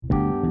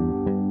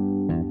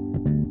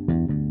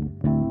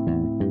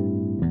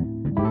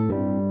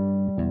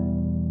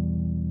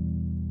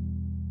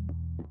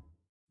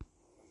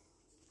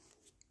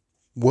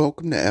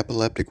Welcome to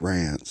Epileptic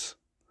Rants.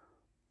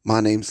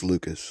 My name's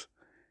Lucas.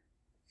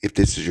 If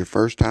this is your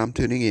first time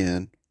tuning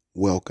in,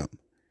 welcome.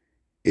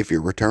 If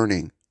you're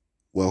returning,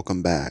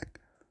 welcome back.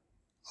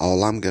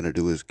 All I'm going to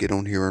do is get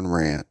on here and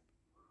rant.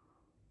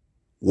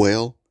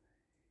 Well,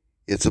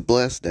 it's a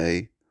blessed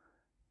day.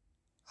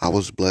 I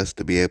was blessed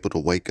to be able to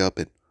wake up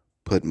and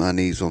put my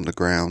knees on the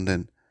ground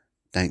and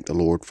thank the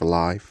Lord for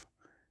life.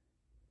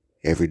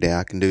 Every day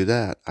I can do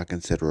that, I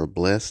consider a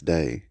blessed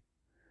day.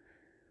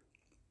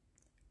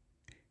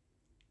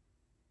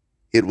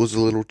 It was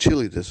a little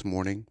chilly this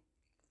morning.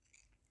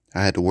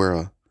 I had to wear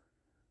a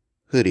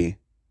hoodie.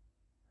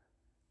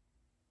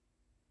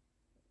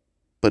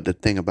 But the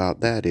thing about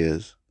that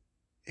is,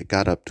 it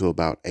got up to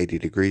about 80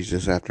 degrees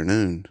this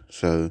afternoon,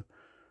 so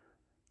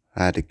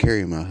I had to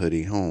carry my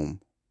hoodie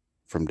home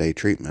from day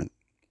treatment.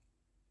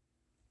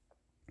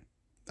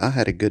 I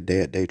had a good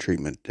day at day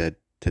treatment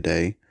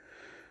today.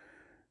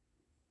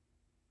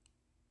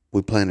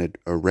 We planted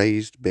a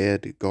raised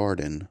bed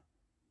garden.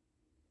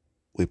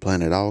 We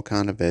planted all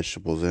kind of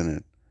vegetables in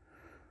it.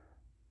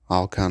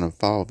 All kind of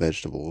fall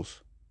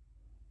vegetables.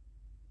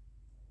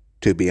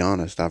 To be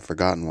honest, I've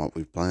forgotten what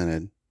we've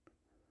planted.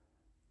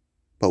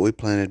 But we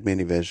planted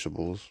many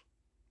vegetables.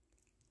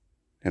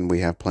 And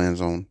we have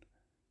plans on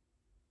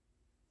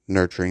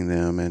nurturing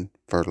them and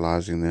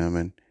fertilizing them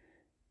and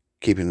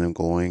keeping them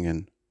going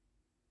and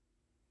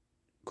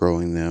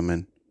growing them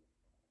and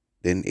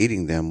then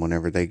eating them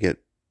whenever they get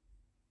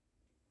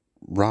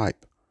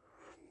ripe.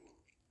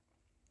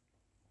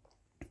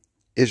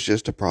 It's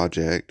just a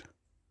project.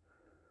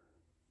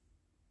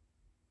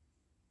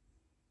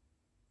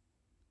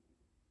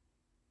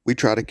 We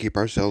try to keep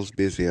ourselves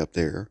busy up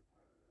there.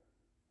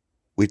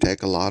 We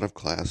take a lot of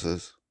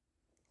classes,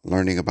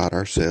 learning about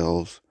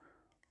ourselves,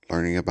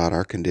 learning about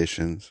our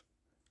conditions,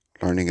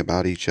 learning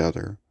about each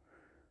other.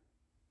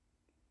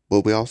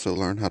 But we also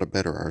learn how to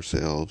better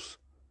ourselves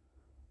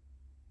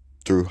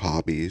through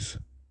hobbies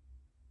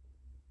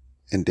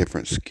and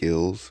different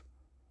skills.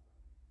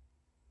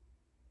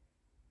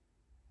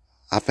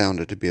 I found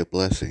it to be a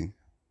blessing.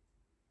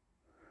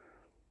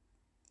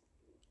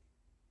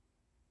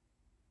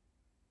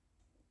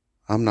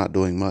 I'm not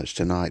doing much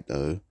tonight,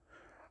 though.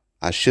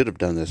 I should have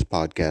done this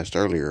podcast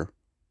earlier,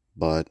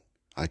 but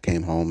I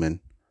came home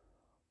and,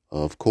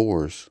 of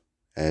course,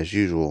 as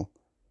usual,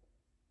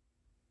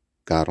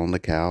 got on the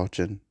couch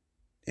and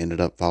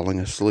ended up falling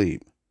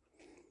asleep.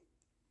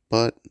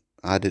 But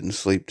I didn't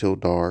sleep till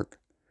dark.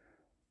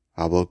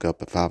 I woke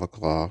up at 5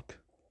 o'clock,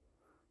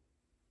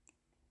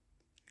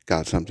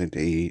 got something to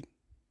eat,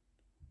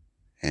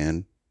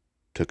 and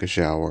took a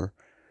shower,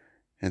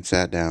 and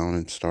sat down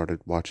and started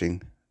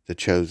watching The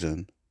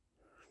Chosen.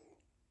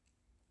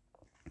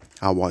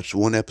 I watched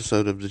one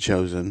episode of The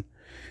Chosen,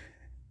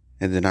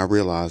 and then I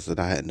realized that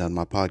I hadn't done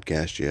my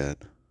podcast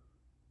yet.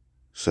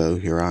 So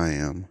here I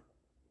am.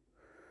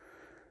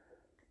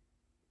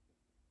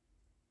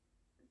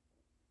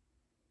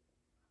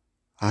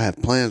 I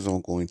have plans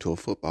on going to a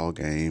football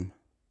game,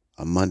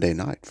 a Monday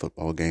night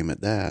football game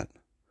at that.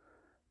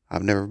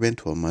 I've never been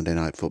to a Monday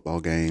night football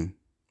game,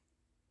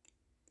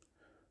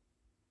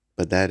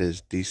 but that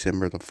is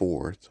December the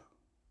 4th.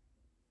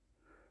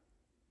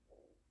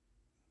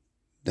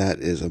 That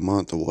is a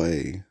month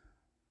away.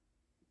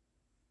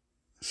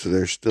 So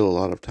there's still a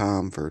lot of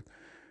time for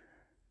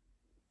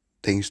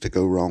things to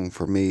go wrong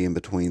for me in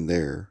between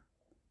there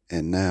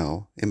and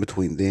now, in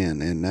between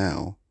then and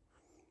now.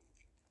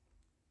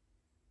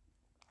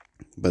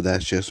 But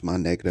that's just my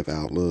negative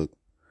outlook.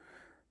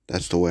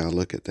 That's the way I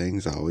look at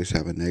things. I always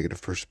have a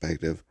negative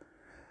perspective.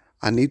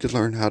 I need to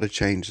learn how to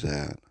change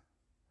that.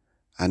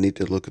 I need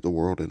to look at the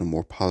world in a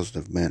more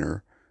positive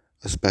manner,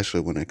 especially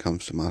when it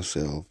comes to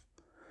myself.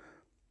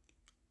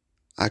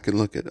 I can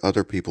look at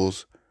other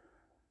people's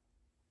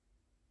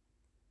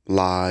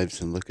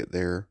lives and look at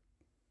their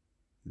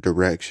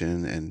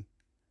direction and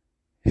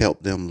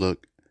help them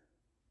look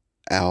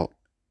out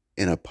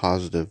in a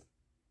positive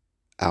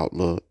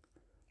outlook.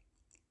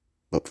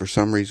 But for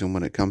some reason,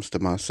 when it comes to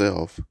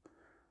myself,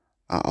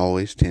 I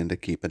always tend to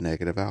keep a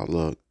negative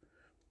outlook.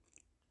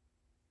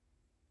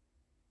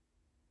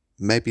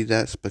 Maybe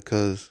that's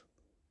because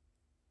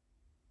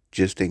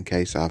just in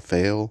case I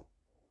fail,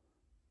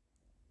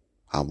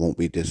 I won't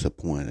be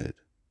disappointed.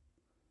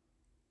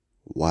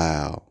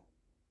 Wow.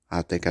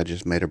 I think I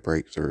just made a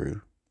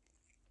breakthrough.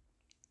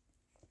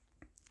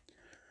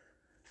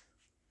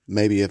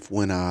 Maybe if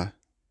when I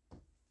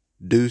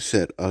do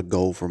set a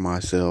goal for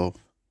myself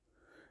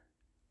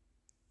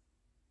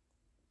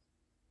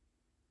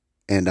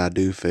and I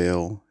do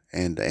fail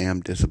and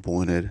am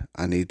disappointed,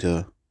 I need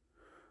to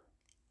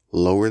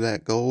lower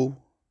that goal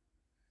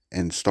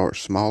and start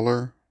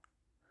smaller.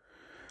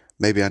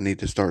 Maybe I need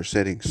to start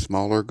setting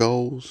smaller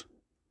goals.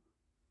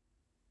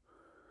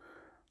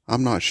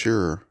 I'm not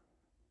sure.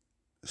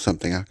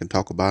 Something I can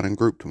talk about in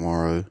group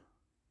tomorrow.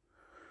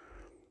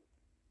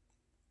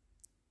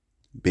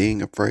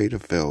 Being afraid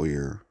of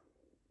failure.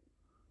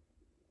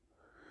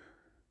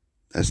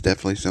 That's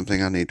definitely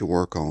something I need to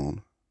work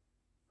on.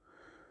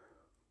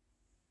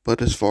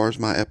 But as far as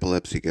my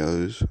epilepsy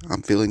goes,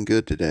 I'm feeling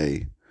good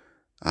today.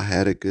 I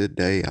had a good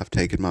day. I've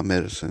taken my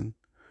medicine.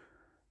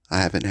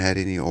 I haven't had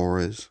any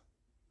auras.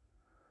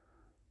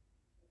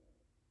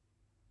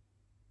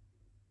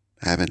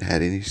 I haven't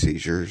had any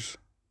seizures.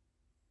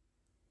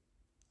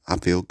 I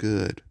feel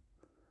good.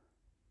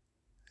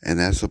 And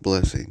that's a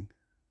blessing.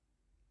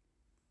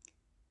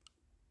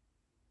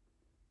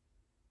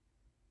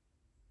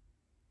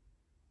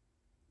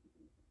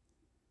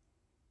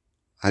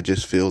 I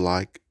just feel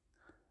like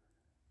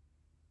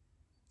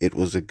it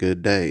was a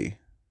good day.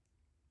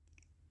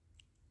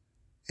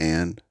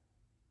 And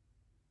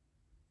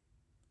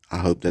I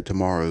hope that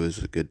tomorrow is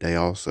a good day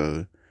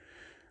also.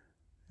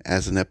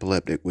 As an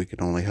epileptic, we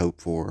can only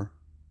hope for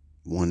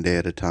one day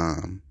at a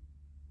time.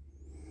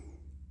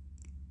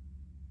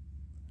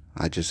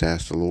 I just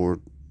ask the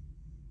Lord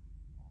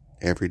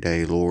every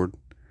day, Lord,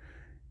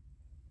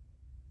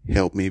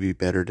 help me be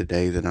better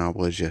today than I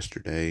was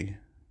yesterday.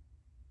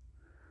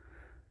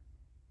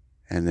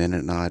 And then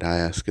at night I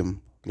ask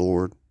Him,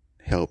 Lord,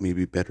 help me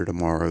be better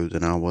tomorrow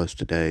than I was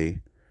today.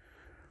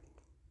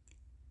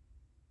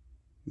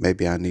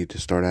 Maybe I need to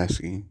start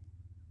asking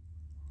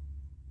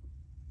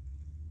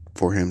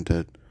for Him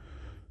to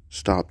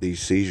stop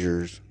these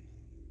seizures.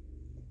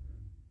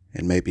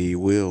 And maybe He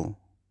will.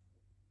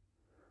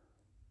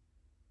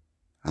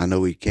 I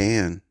know He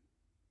can.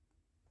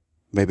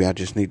 Maybe I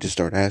just need to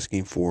start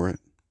asking for it.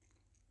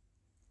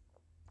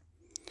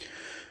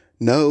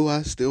 No,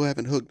 I still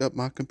haven't hooked up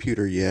my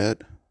computer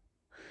yet.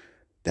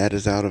 That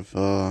is out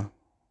of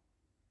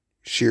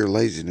sheer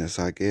laziness,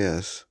 I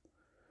guess.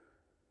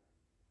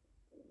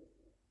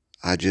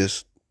 I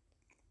just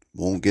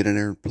won't get in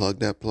there and plug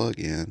that plug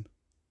in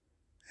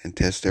and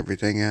test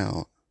everything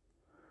out.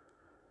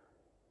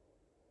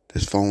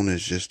 This phone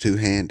is just too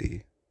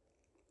handy.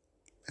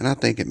 And I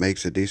think it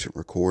makes a decent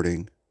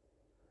recording.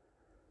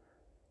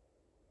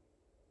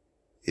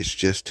 It's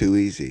just too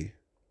easy.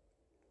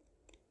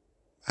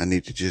 I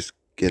need to just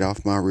get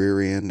off my rear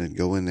end and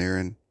go in there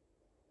and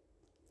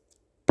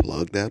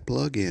plug that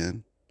plug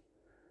in,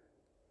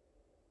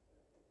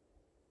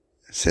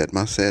 set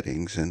my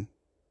settings, and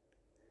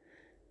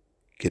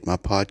get my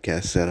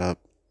podcast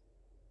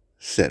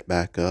set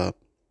back up.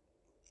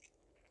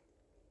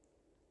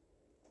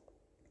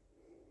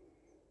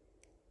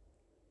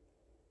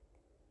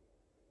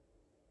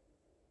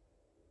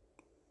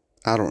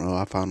 I don't know.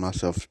 I find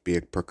myself to be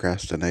a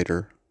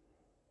procrastinator.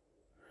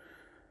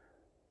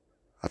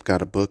 I've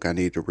got a book I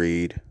need to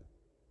read,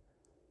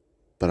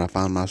 but I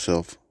find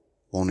myself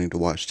wanting to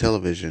watch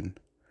television.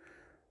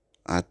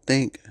 I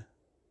think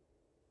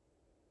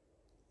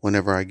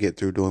whenever I get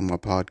through doing my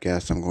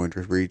podcast, I'm going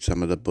to read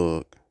some of the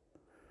book.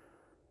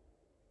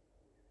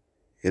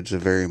 It's a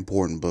very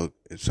important book.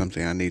 It's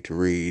something I need to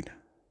read.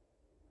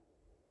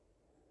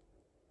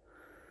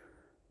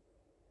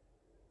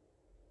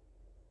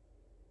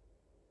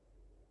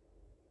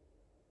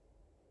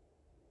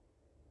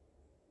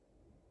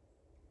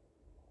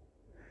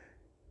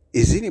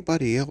 Is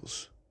anybody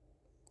else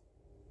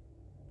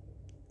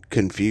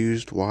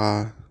confused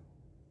why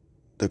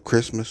the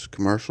Christmas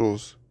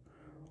commercials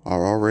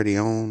are already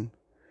on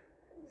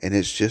and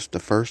it's just the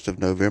 1st of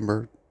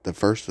November, the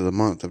first of the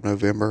month of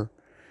November?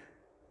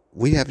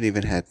 We haven't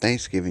even had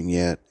Thanksgiving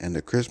yet, and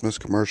the Christmas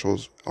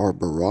commercials are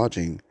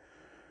barraging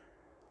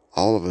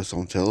all of us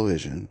on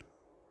television.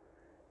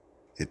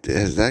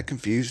 Has that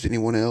confused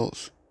anyone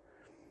else?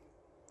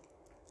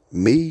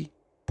 Me,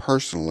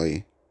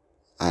 personally,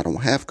 I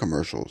don't have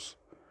commercials.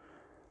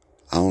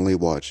 I only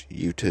watch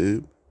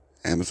YouTube,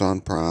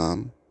 Amazon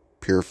Prime,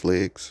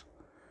 PureFlix,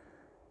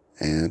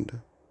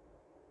 and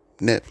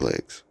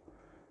Netflix.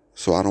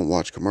 So I don't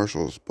watch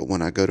commercials. But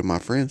when I go to my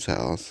friend's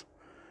house,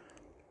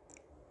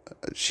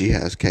 she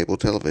has cable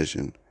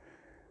television,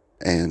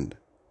 and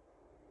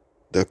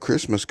the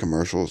Christmas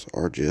commercials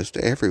are just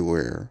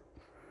everywhere.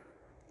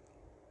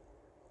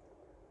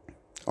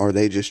 Are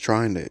they just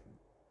trying to...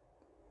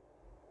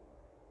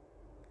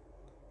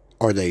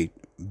 Are they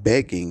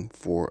begging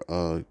for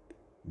a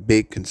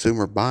big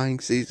consumer buying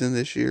season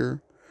this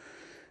year?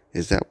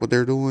 Is that what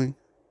they're doing?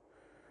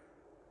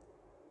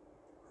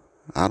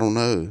 I don't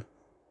know.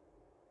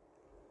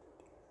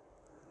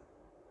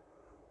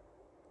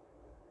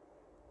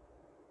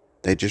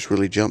 They just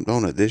really jumped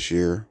on it this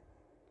year.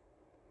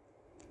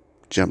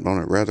 Jumped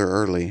on it rather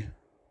early.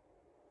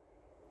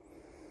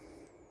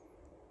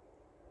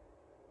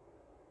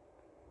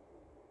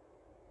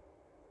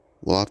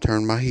 Well, I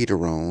turned my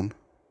heater on.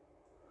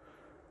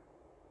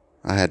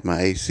 I had my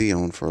AC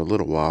on for a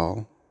little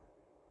while.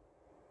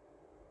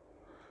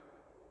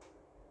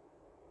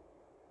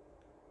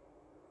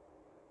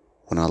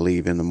 When I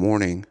leave in the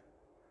morning,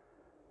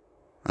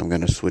 I'm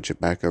going to switch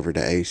it back over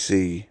to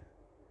AC,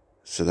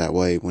 so that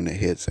way when it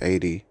hits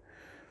 80,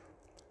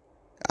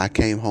 I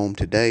came home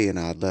today and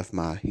I left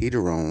my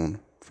heater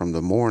on from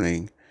the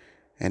morning,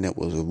 and it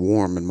was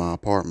warm in my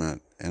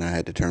apartment, and I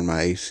had to turn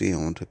my AC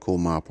on to cool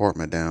my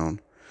apartment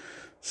down.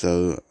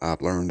 So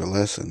I've learned a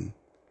lesson.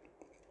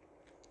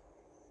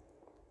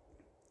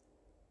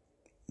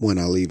 When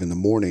I leave in the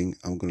morning,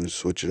 I'm going to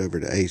switch it over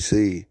to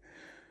AC,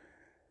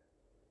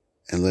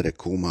 and let it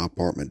cool my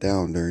apartment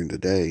down during the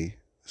day.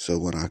 So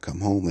when I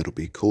come home, it'll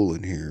be cool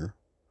in here.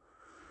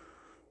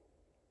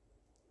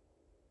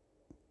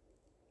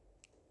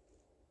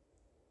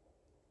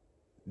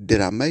 Did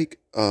I make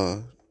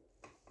a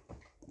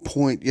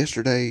point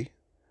yesterday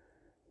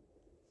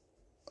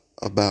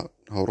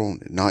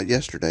not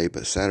yesterday,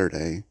 but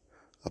Saturday,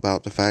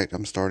 about the fact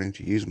I'm starting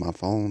to use my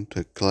phone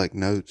to collect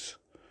notes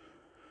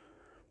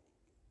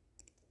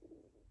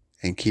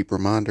and keep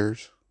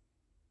reminders?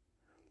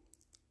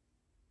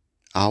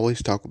 I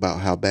always talk about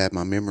how bad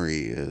my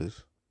memory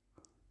is.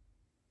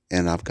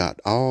 And I've got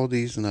all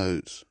these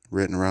notes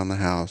written around the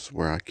house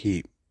where I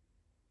keep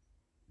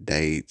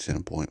dates and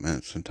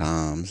appointments and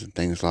times and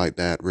things like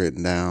that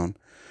written down.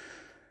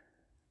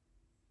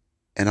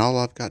 And all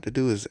I've got to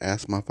do is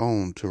ask my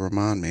phone to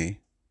remind me.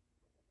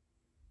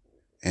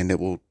 And it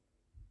will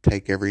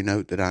take every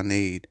note that I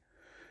need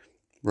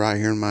right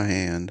here in my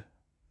hand.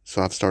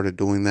 So I've started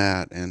doing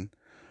that, and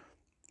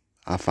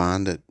I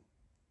find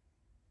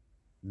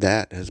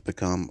that has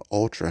become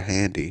ultra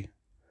handy.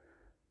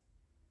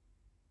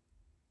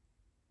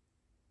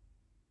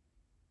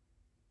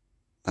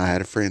 I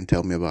had a friend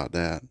tell me about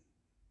that.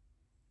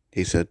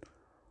 He said,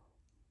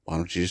 "Why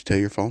don't you just tell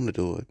your phone to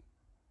do it?"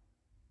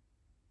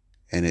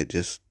 And it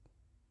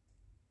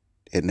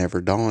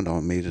never dawned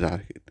on me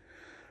that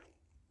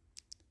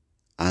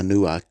I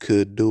knew I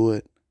could do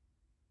it.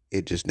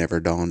 It just never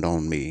dawned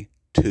on me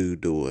to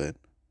do it.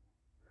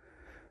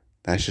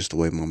 That's just the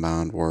way my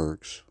mind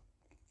works.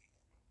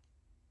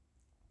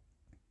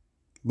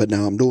 But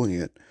now I'm doing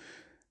it.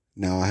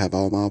 Now I have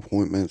all my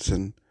appointments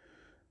and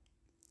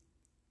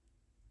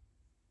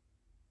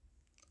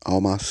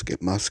all my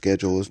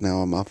schedule is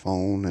now on my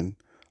phone, and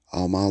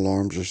all my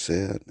alarms are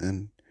set,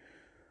 and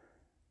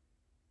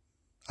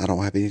I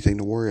don't have anything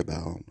to worry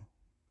about.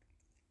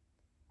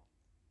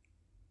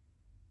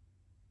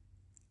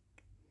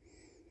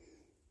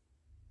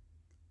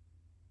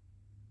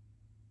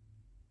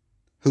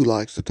 Who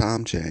likes the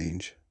time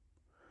change?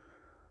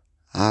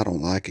 I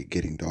don't like it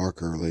getting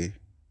dark early.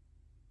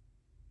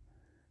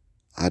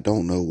 I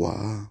don't know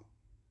why,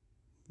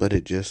 but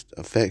it just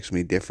affects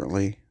me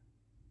differently.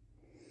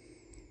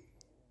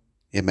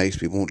 It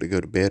makes me want to go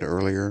to bed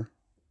earlier,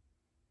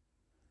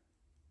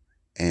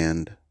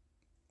 and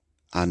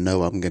I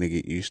know I'm going to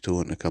get used to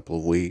it in a couple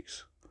of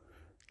weeks.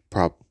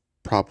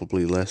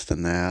 Probably less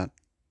than that.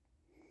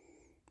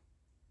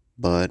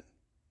 But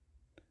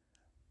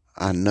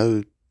I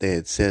know they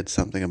had said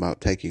something about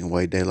taking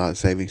away daylight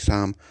savings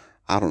time.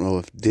 I don't know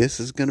if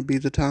this is going to be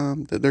the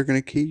time that they're going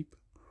to keep,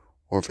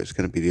 or if it's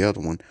going to be the other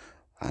one.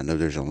 I know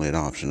there's only an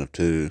option of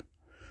two,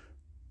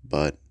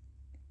 but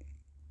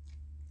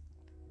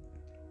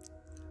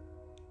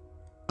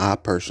I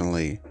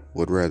personally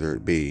would rather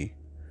it be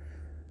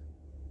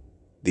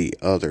the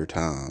other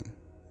time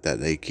that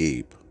they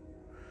keep.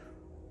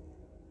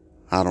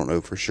 I don't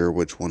know for sure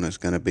which one it's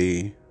going to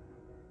be,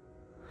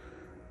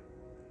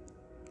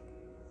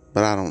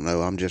 but I don't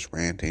know. I'm just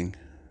ranting.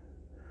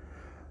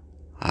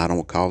 I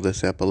don't call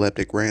this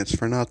epileptic rants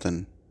for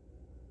nothing.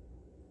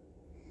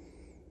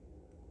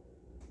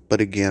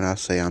 But again, I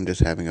say I'm just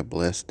having a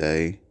blessed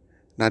day.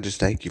 And I just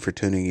thank you for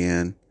tuning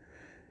in,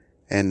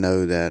 and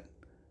know that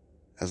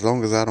as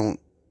long as I don't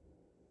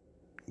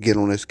get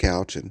on this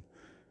couch and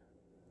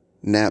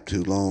nap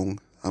too long,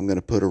 I'm going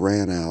to put a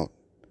rant out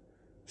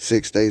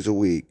 6 days a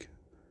week.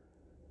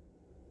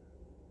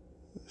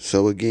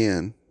 So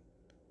again,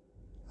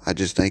 I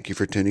just thank you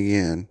for tuning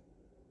in,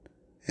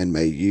 and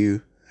may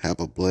you have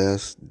a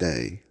blessed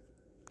day.